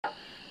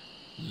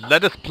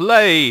Let us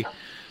play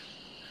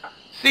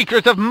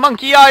Secrets of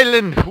Monkey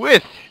Island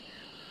with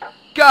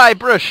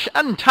Guybrush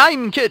and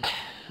TimeKitt.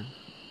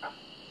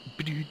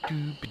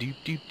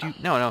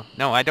 No,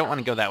 I don't want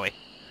to go that way.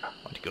 I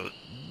want to go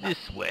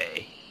this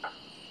way.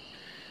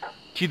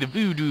 To the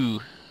voodoo.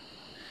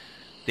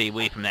 Stay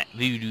away from that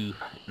voodoo,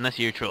 unless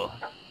you're a troll.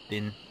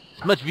 Then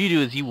as much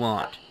voodoo as you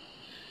want.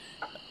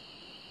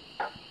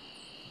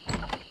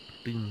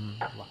 Boom,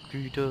 walk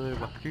through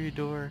the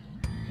door,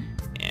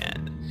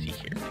 and let's see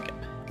here.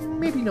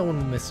 Maybe no one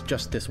will miss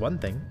just this one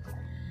thing.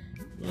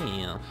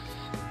 Yeah.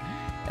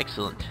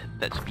 Excellent.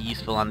 That should be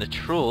useful on the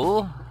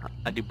troll,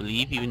 I do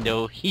believe, even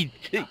though he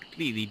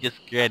completely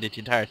discredited the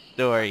entire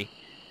story.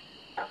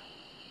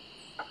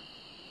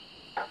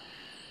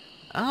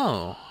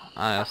 Oh,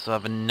 I also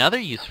have another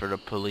use for the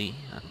pulley,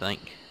 I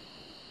think.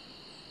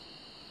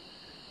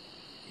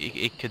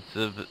 It could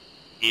serve...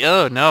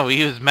 Oh no,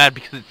 he was mad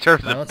because it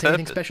serves a purpose. I don't see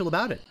anything special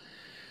about it.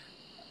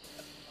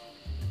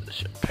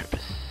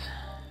 Purpose.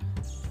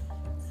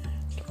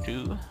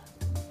 Two.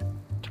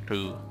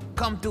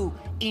 Come to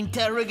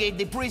interrogate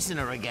the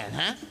prisoner again,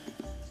 huh?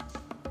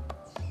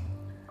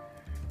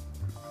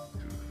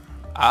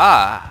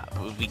 Ah,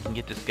 well, we can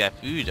get this guy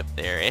food up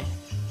there, eh?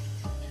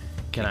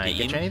 Can I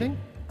get you anything?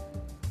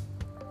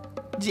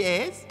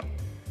 Yes?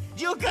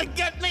 You can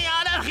get me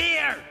out of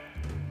here!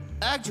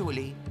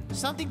 Actually,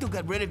 something to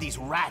get rid of these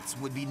rats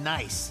would be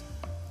nice.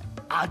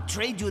 I'll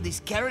trade you this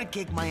carrot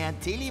cake my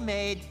Aunt Tilly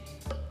made.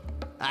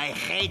 I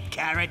hate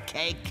carrot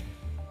cake.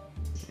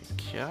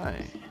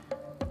 Okay.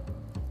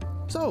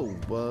 So,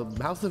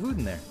 how's the food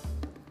in there?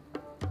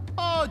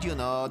 Oh, you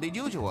know, the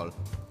usual.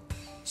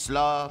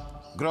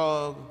 Slop,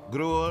 grog,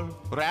 gruel,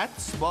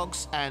 rats,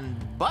 bugs, and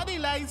body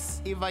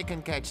lice if I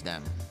can catch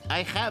them.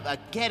 I have a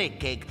carrot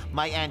cake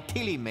my Aunt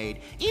Tilly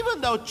made,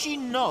 even though she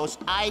knows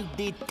I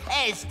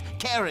detest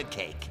carrot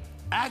cake.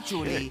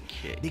 Actually,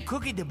 the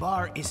cook at the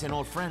bar is an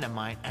old friend of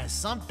mine, and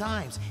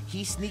sometimes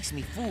he sneaks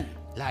me food,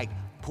 like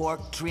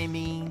pork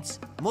trimmings,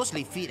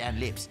 mostly feet and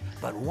lips.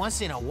 But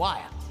once in a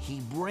while,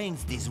 he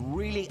brings this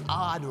really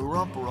odd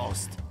rump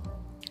roast.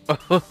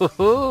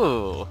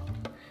 Oh,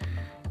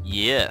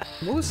 yes.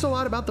 What was so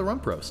odd about the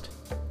rump roast?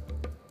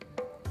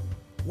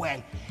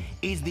 Well,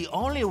 it's the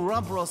only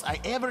rump roast I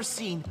ever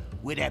seen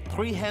with a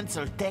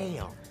prehensile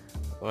tail.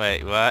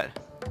 Wait, what?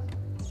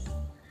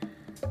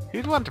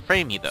 Who'd want to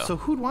frame you, though? So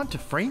who'd want to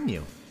frame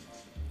you?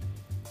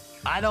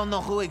 I don't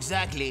know who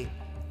exactly.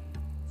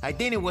 I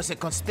think it was a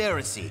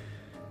conspiracy.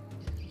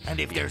 And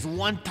if there's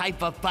one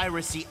type of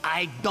piracy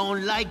I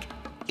don't like,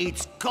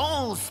 it's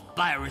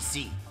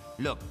conspiracy.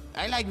 Look,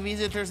 I like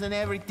visitors and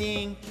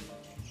everything,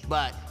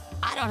 but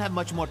I don't have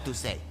much more to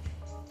say.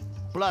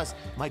 Plus,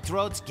 my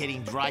throat's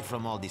getting dry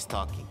from all this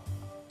talking.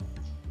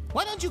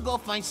 Why don't you go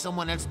find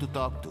someone else to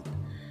talk to?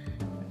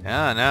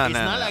 No. It's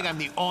not like I'm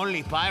the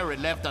only pirate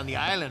left on the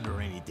island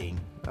or anything.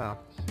 Oh,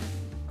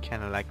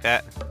 kind of like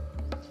that.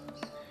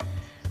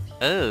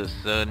 Oh,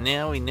 so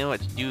now we know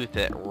what to do with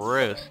that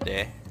roast,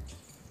 eh?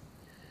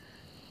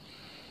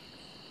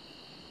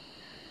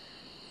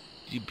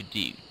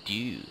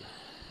 Do.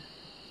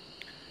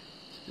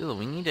 Still,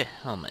 we need a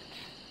helmet.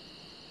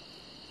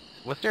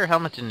 Was there a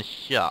helmet in the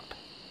shop?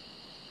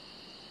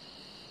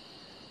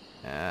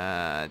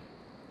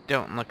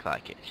 Don't look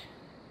like it.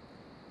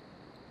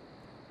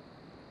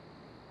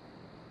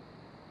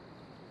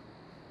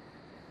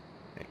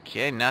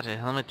 Okay, not a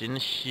helmet in the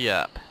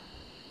shop.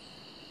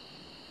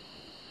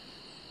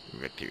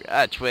 Right through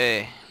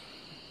archway.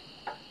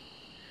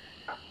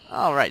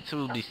 Alright, so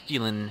we'll be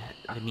stealing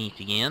the meat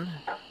again.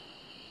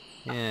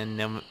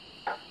 And,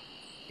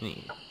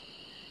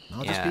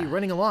 I'll just be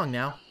running along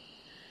now.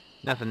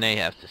 Nothing they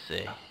have to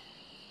say.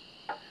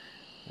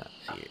 Let's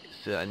see here.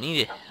 So I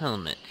need a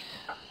helmet.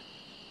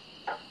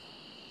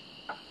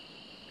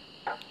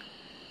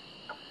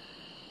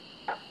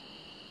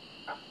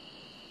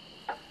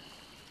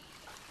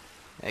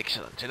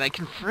 Excellent. And I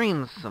can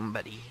frame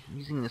somebody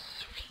using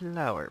this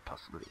flower,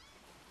 possibly.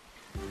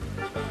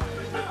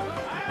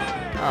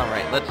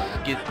 Alright, let's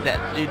get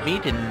that stewed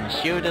meat and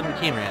show it on the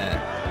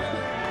camera.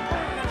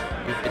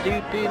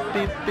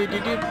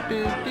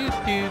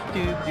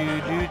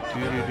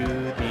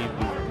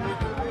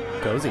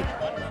 Cozy.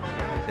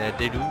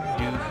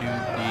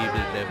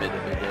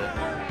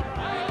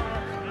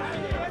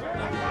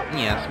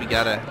 Yes, we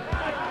gotta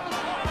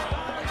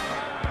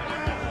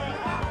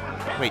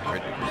wait for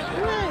it.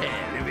 Well,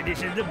 if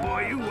this is the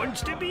boy who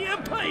wants to be a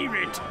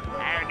pirate,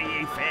 how do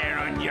you fare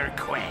on your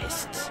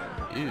quests?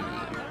 Ooh.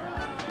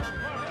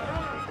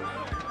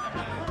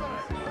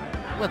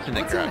 What's in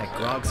that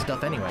grog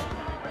stuff anyway?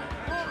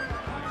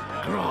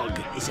 Grog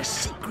is a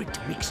secret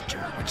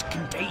mixture which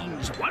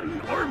contains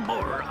one or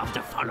more of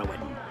the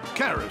following: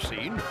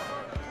 kerosene,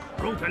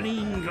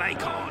 propylene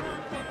glycol,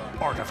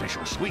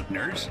 artificial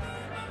sweeteners,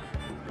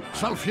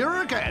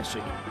 sulfuric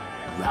acid,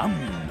 rum,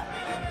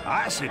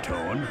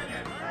 acetone,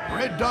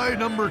 red dye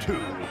number 2,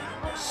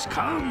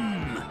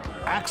 scum,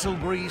 axle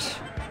grease,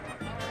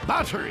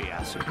 battery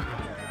acid,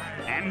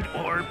 and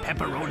or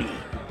pepperoni.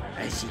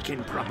 As you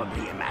can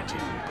probably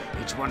imagine,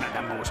 it's one of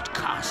the most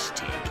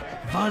caustic,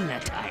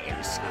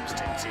 volatile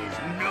substances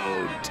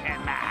known to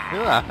man.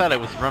 Ugh, I thought it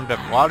was rummed up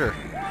water.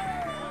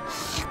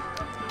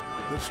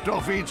 The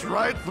stuff eats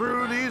right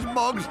through these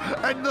mugs,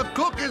 and the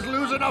cook is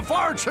losing a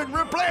fortune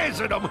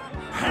replacing them.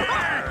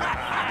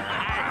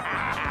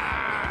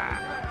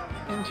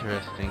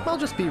 Interesting. I'll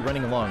just be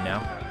running along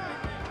now.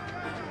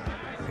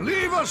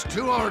 Leave us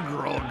to our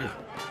grog.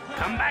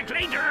 Come back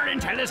later and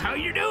tell us how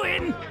you're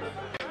doing.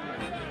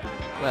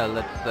 Well,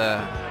 let's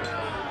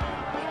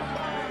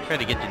try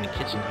to get in the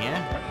kitchen here.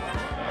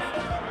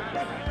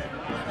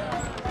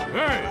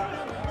 Hey,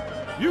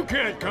 you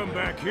can't come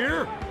back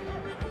here.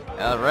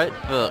 Alright,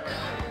 folks.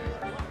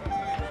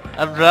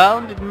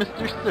 Around in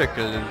Mr.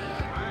 Circles.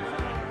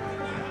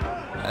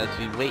 As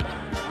we wait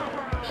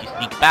to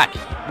sneak back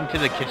into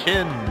the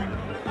kitchen.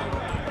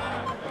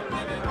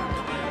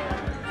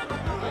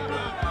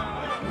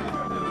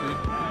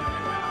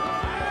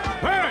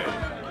 Hey,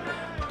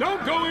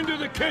 don't go into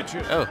the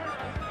kitchen. Oh,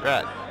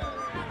 right.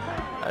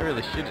 I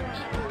really shouldn't.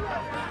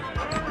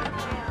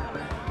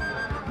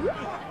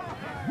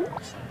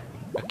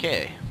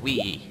 Okay,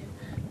 we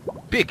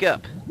pick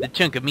up the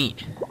chunk of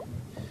meat.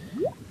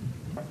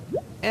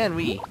 And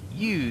we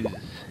use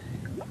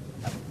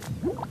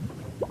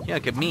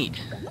chunk of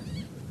meat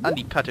on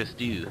the potato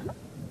stew.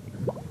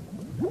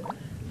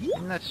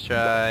 And let's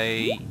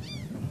try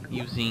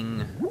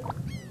using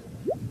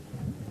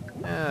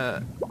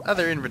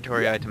other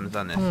inventory items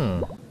on this.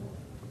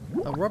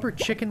 A rubber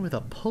chicken with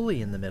a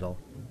pulley in the middle.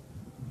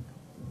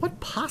 What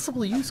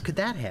possible use could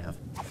that have?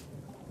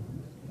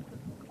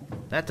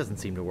 That doesn't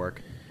seem to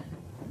work.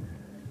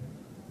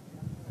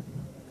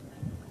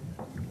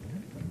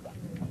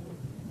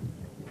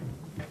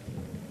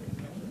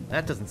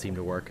 That doesn't seem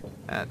to work.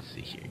 Let's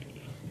see here.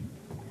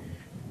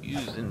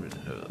 Use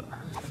inventory.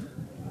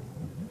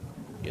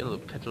 Yellow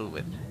petal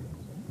with.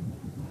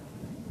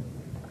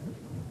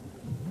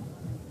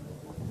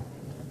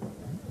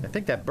 I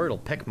think that bird'll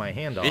peck my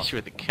hand off. Fish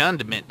with a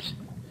condiment.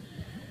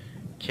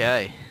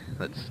 Okay,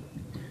 let's.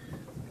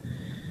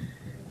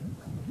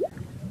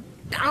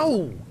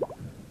 Ow!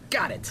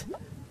 Got it!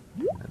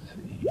 Let's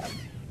see.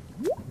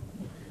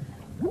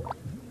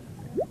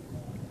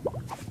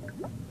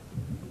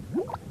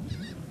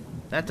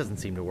 That doesn't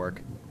seem to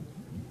work.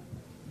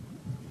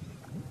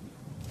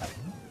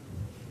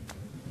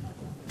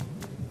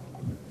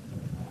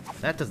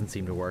 That doesn't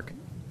seem to work.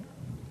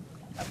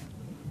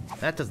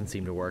 That doesn't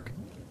seem to work.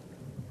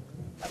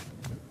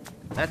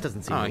 That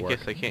doesn't seem Oh, to I work.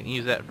 guess I can't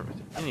use that for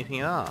anything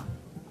at all.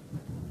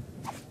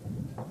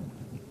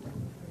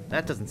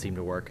 That doesn't seem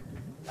to work.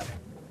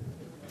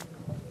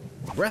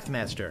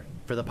 Breathmaster,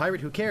 for the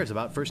pirate who cares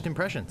about first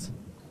impressions.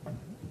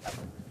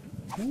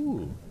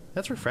 Ooh,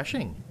 that's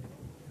refreshing.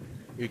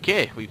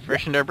 Okay, we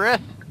freshened our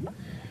breath.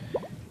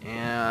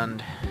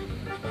 And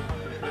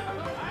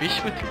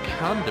fish with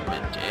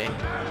condiment, eh?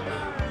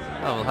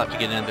 Oh, we'll have to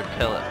get another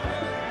pedal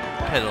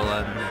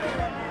on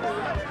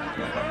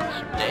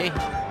someday.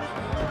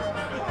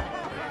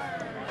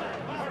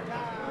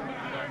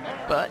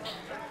 But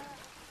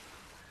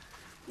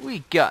we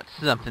got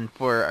something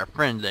for our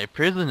friend the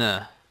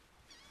prisoner.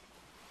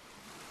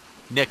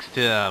 Next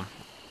to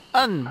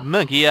on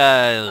Monkey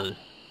Isle.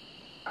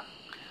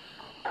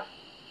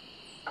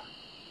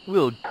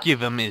 We'll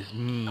give him his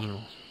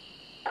meal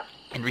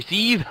and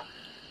receive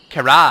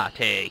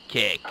karate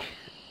kick.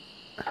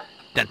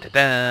 Dun dun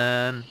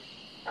dun.